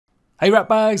Hey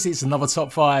ratbags, it's another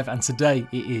top 5 and today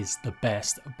it is the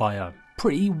best biome.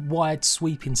 Pretty wide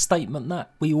sweeping statement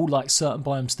that. We all like certain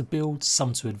biomes to build,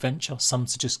 some to adventure, some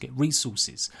to just get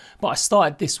resources. But I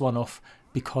started this one off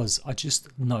because I just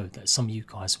know that some of you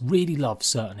guys really love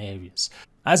certain areas.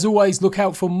 As always, look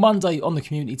out for Monday on the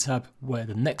community tab where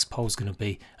the next poll is going to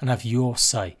be and have your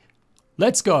say.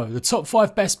 Let's go, the top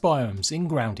 5 best biomes in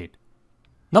Grounded.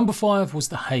 Number 5 was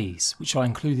the haze, which I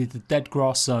included the dead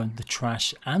grass zone, the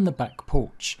trash and the back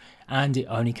porch, and it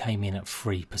only came in at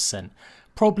 3%.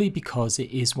 Probably because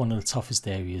it is one of the toughest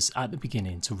areas at the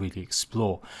beginning to really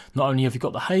explore. Not only have you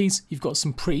got the haze, you've got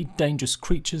some pretty dangerous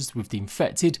creatures with the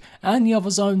infected, and the other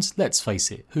zones, let's face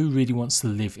it, who really wants to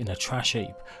live in a trash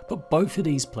heap? But both of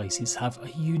these places have a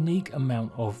unique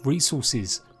amount of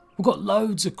resources. We've got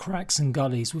loads of cracks and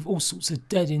gullies with all sorts of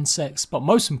dead insects, but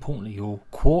most importantly all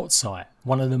quartzite.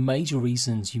 One of the major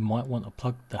reasons you might want to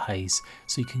plug the haze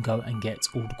so you can go and get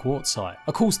all the quartzite.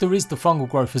 Of course there is the fungal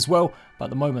growth as well, but at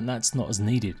the moment that's not as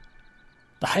needed.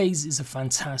 The haze is a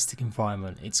fantastic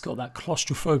environment. It's got that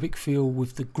claustrophobic feel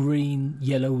with the green,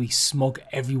 yellowy smog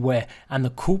everywhere and the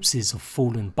corpses of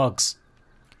fallen bugs.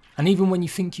 And even when you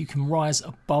think you can rise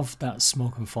above that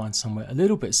smog and find somewhere a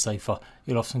little bit safer,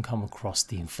 you'll often come across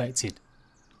the infected.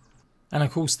 And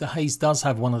of course the haze does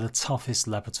have one of the toughest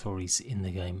laboratories in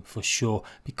the game for sure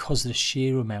because of the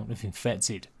sheer amount of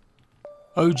infected.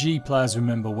 OG players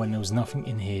remember when there was nothing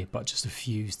in here but just a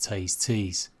few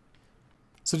TAs.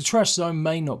 So the trash zone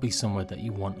may not be somewhere that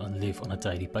you want to live on a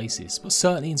daily basis, but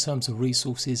certainly in terms of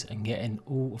resources and getting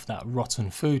all of that rotten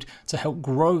food to help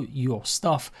grow your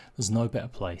stuff, there's no better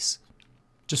place.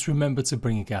 Just remember to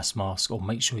bring a gas mask or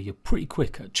make sure you're pretty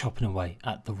quick at chopping away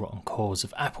at the rotten cores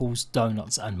of apples,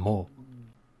 donuts and more.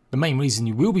 The main reason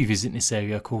you will be visiting this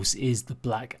area of course is the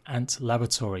Black Ant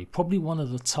Laboratory, probably one of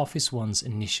the toughest ones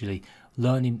initially,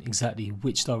 learning exactly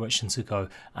which direction to go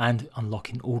and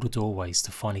unlocking all the doorways to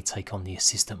finally take on the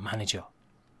assistant manager.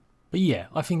 But yeah,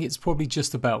 I think it's probably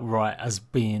just about right as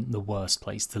being the worst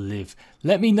place to live.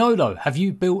 Let me know though, have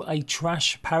you built a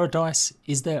trash paradise?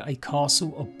 Is there a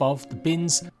castle above the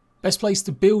bins? Best place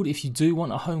to build if you do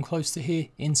want a home close to here,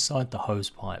 inside the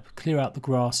hose pipe. Clear out the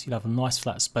grass, you'll have a nice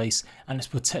flat space and it's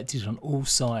protected on all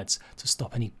sides to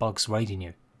stop any bugs raiding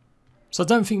you. So I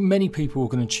don't think many people are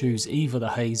going to choose either the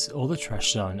haze or the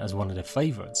trash zone as one of their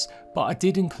favourites, but I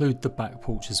did include the back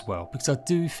porch as well because I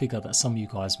do figure that some of you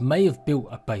guys may have built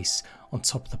a base on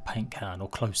top of the paint can or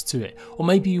close to it, or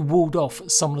maybe you walled off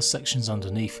some of the sections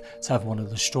underneath to have one of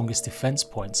the strongest defence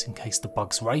points in case the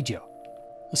bugs raid you.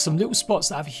 There's some little spots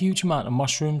that have a huge amount of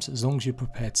mushrooms as long as you're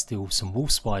prepared to deal with some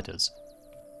wolf spiders.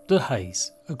 The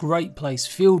haze, a great place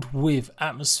filled with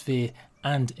atmosphere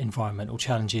and environmental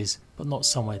challenges, but not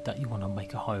somewhere that you want to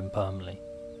make a home permanently.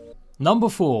 Number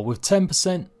 4 with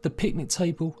 10%, the picnic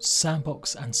table,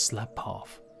 sandbox and slab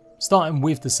path. Starting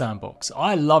with the sandbox,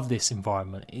 I love this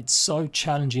environment. It's so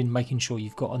challenging making sure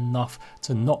you've got enough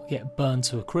to not get burned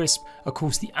to a crisp. Of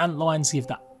course the ant lines give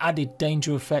that added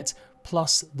danger effect,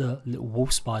 plus the little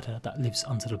wolf spider that lives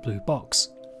under the blue box.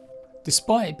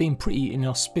 Despite it being pretty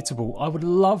inhospitable, I would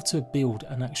love to build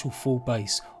an actual full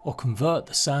base or convert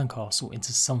the sandcastle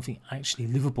into something actually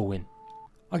livable in.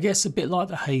 I guess a bit like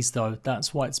the haze though,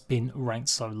 that's why it's been ranked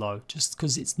so low, just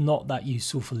because it's not that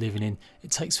useful for living in.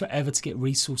 It takes forever to get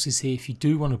resources here if you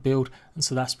do want to build, and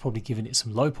so that's probably giving it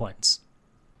some low points.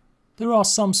 There are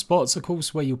some spots of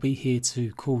course where you'll be here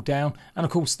to cool down, and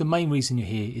of course the main reason you're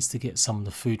here is to get some of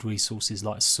the food resources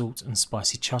like salt and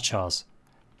spicy chachars.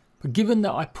 But given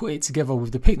that I put it together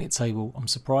with the picnic table, I'm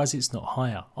surprised it's not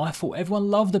higher. I thought everyone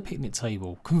loved the picnic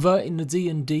table, converting the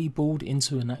D&D board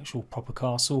into an actual proper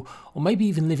castle, or maybe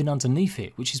even living underneath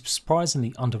it, which is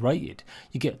surprisingly underrated.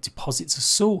 You get deposits of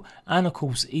salt and of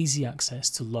course easy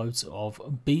access to loads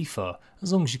of bee fur,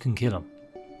 as long as you can kill them.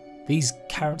 These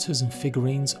characters and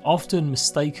figurines, often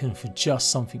mistaken for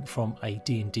just something from a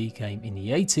D&D game in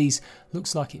the 80s,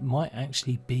 looks like it might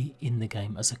actually be in the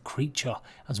game as a creature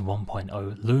as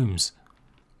 1.0 looms.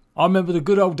 I remember the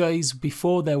good old days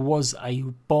before there was a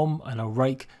bomb and a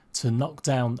rake to knock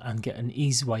down and get an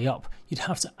easy way up. You'd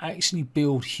have to actually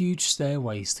build huge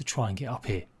stairways to try and get up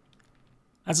here.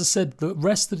 As I said, the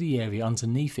rest of the area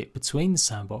underneath it between the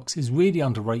sandbox is really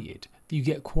underrated. You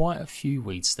get quite a few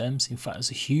weed stems, in fact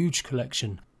there's a huge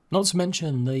collection, not to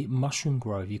mention the mushroom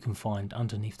grove you can find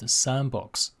underneath the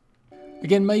sandbox.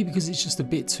 Again, maybe because it's just a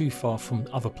bit too far from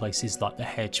other places like the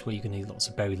hedge where you're going to need lots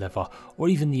of berry leather, or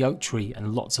even the oak tree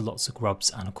and lots of grubs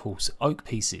and of course oak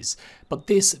pieces. But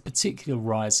this particular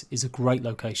rise is a great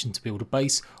location to build a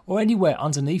base, or anywhere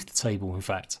underneath the table in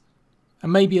fact.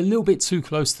 and maybe a little bit too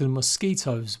close to the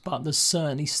mosquitoes, but there's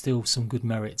certainly still some good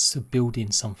merits to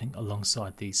building something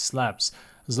alongside these slabs,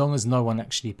 as long as no one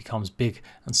actually becomes big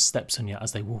and steps on you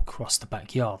as they walk across the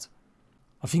backyard.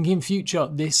 I think in future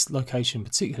this location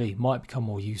particularly might become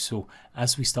more useful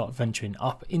as we start venturing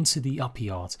up into the upper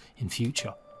yard in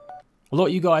future. A lot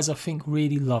of you guys I think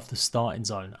really love the starting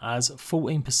zone, as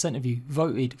 14% of you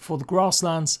voted for the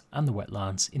grasslands and the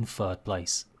wetlands in third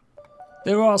place.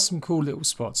 There are some cool little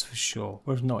spots for sure,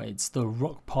 whether or not it's the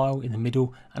rock pile in the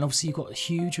middle, and obviously you've got a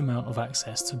huge amount of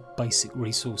access to basic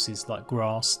resources like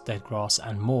grass, dead grass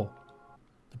and more.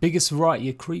 The biggest variety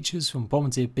of creatures from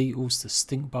bombardier beetles to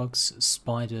stink bugs,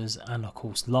 spiders and of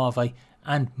course larvae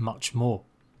and much more.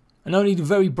 And only the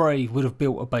very brave would have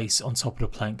built a base on top of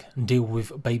the plank and deal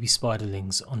with baby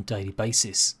spiderlings on a daily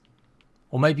basis.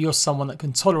 Or maybe you're someone that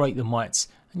can tolerate the mites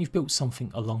and you've built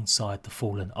something alongside the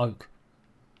fallen oak.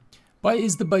 But it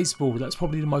is the baseball that's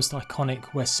probably the most iconic,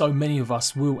 where so many of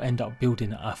us will end up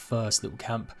building our first little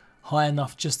camp, high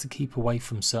enough just to keep away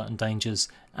from certain dangers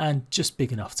and just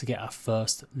big enough to get our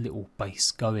first little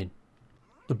base going.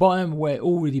 The biome where it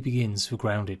all really begins for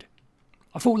grounded.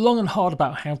 I thought long and hard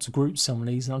about how to group some of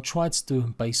these, and I tried to do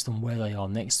them based on where they are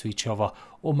next to each other,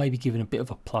 or maybe giving a bit of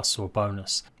a plus or a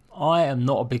bonus. I am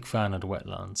not a big fan of the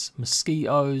wetlands.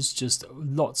 Mosquitoes, just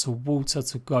lots of water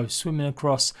to go swimming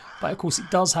across, but of course it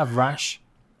does have rash,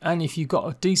 and if you've got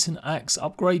a decent axe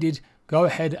upgraded, go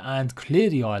ahead and clear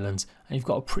the island and you've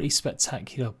got a pretty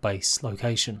spectacular base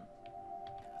location.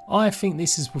 I think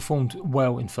this has performed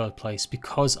well in third place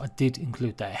because I did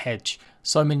include that hedge.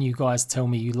 So many of you guys tell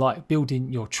me you like building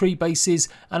your tree bases,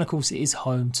 and of course it is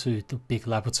home to the big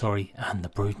laboratory and the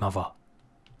broodmother.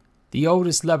 The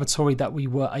oldest laboratory that we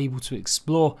were able to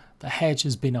explore, the hedge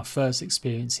has been our first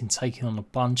experience in taking on a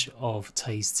bunch of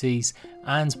TAs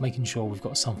and making sure we've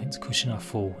got something to cushion our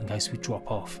fall in case we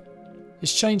drop off.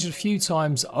 It's changed a few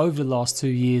times over the last 2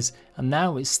 years, and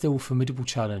now it's still a formidable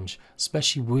challenge,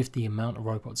 especially with the amount of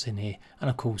robots in here and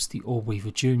of course the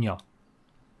Orweaver Jr.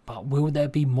 But will there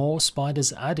be more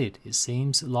spiders added? It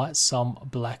seems like some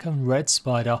black and red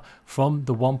spider from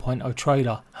the 1.0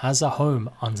 trailer has a home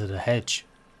under the hedge.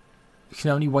 We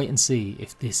can only wait and see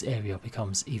if this area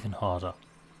becomes even harder.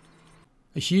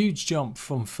 A huge jump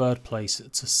from third place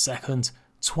to second.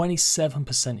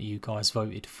 27% of you guys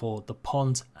voted for the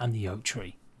pond and the oak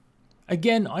tree.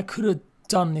 Again, I could have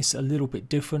done this a little bit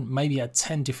different, maybe had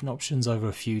 10 different options over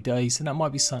a few days, and that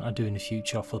might be something I do in the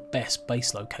future for the best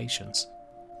base locations.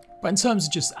 But in terms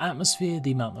of just atmosphere,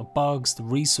 the amount of bugs, the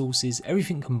resources,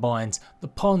 everything combined, the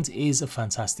pond is a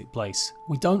fantastic place.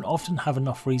 We don't often have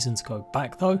enough reason to go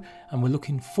back though, and we're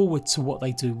looking forward to what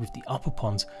they do with the upper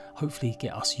pond, hopefully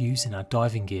get us using our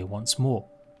diving gear once more.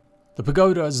 The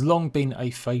pagoda has long been a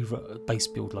favourite base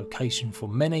build location for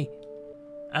many,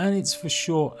 and it's for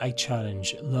sure a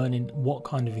challenge learning what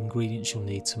kind of ingredients you'll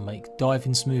need to make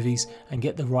diving smoothies and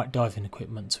get the right diving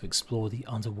equipment to explore the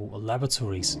underwater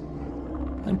laboratories.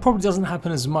 And it probably doesn't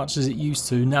happen as much as it used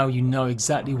to now you know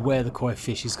exactly where the koi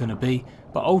fish is going to be,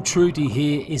 but old Trudy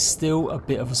here is still a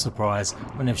bit of a surprise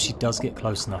whenever she does get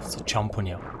close enough to chomp on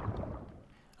you.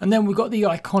 And then we've got the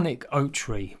iconic oak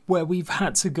tree, where we've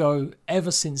had to go ever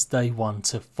since day one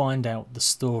to find out the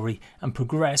story and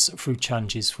progress through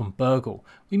challenges from Burgle.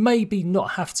 We maybe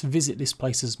not have to visit this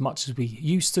place as much as we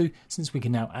used to, since we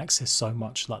can now access so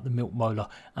much like the milk molar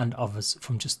and others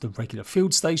from just the regular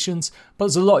field stations, but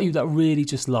there's a lot of you that really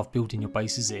just love building your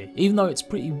bases here, even though it's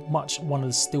pretty much one of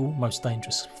the still most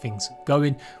dangerous things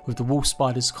going, with the wolf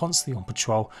spiders constantly on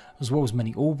patrol, as well as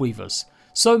many Orweavers.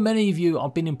 So many of you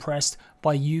have been impressed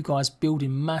by you guys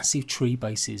building massive tree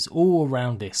bases all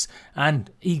around this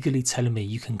and eagerly telling me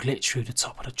you can glitch through the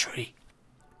top of the tree.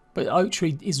 But the oak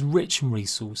tree is rich in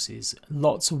resources,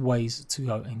 lots of ways to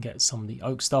go and get some of the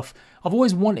oak stuff. I've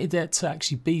always wanted there to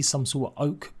actually be some sort of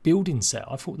oak building set.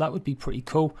 I thought that would be pretty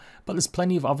cool, but there's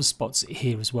plenty of other spots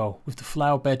here as well, with the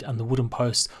flower bed and the wooden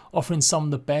post offering some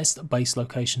of the best base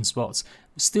location spots,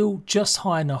 still just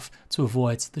high enough to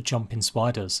avoid the jumping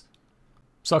spiders.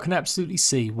 So I can absolutely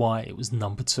see why it was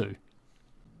number 2.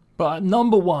 But at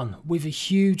number 1, with a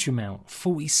huge amount,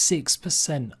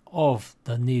 46% of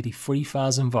the nearly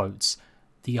 3,000 votes,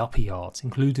 the upper yard,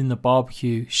 including the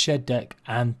barbecue, shed deck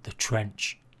and the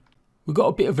trench. We've got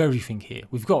a bit of everything here.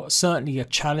 We've got certainly a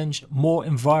challenge, more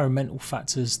environmental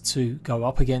factors to go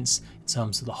up against in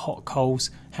terms of the hot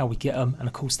coals, how we get them, and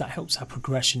of course that helps our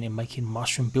progression in making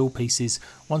mushroom build pieces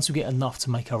once we get enough to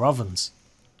make our ovens.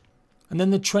 And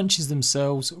then the trenches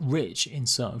themselves, rich in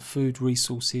certain food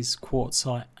resources,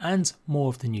 quartzite and more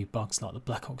of the new bugs like the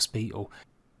black ox beetle.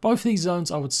 Both these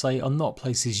zones I would say are not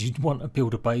places you'd want to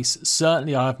build a base.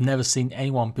 Certainly I have never seen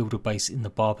anyone build a base in the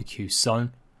barbecue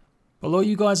zone. But a lot of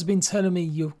you guys have been telling me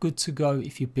you're good to go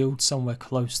if you build somewhere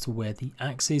close to where the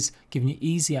axe is, giving you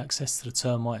easy access to the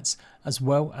termites as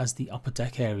well as the upper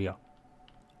deck area.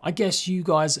 I guess you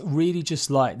guys really just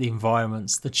like the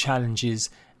environments, the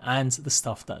challenges and the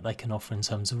stuff that they can offer in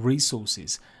terms of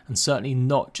resources, and certainly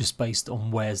not just based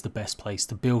on where's the best place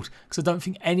to build, because I don't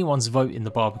think anyone's voting the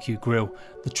barbecue grill,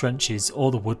 the trenches or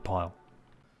the woodpile.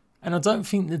 And I don't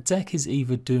think the deck is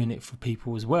either doing it for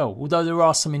people as well, although there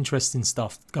are some interesting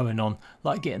stuff going on,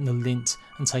 like getting the lint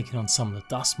and taking on some of the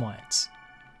dust mites.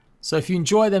 So if you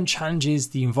enjoy them challenges,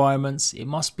 the environments, it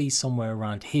must be somewhere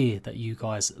around here that you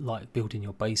guys like building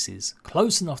your bases.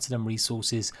 Close enough to them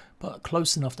resources, but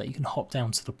close enough that you can hop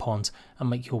down to the pond and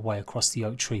make your way across the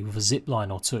oak tree with a zip line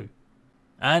or two.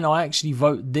 And I actually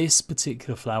vote this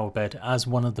particular flower bed as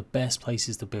one of the best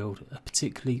places to build,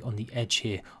 particularly on the edge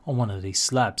here on one of these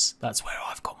slabs. That's where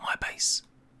I've got my base.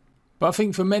 But I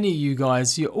think for many of you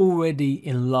guys, you're already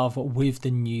in love with the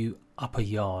new upper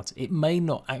yard. It may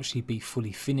not actually be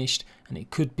fully finished and it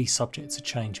could be subject to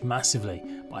change massively,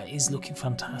 but it is looking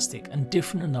fantastic and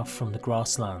different enough from the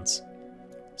grasslands.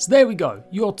 So there we go,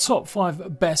 your top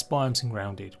 5 best biomes in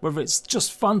Grounded, whether it's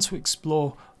just fun to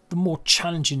explore, the more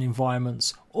challenging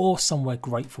environments or somewhere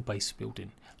great for base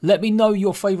building. Let me know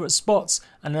your favourite spots,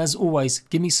 and as always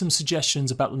give me some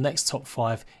suggestions about the next top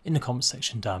 5 in the comment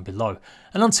section down below.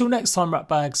 And until next time, rat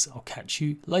bags, I'll catch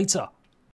you later.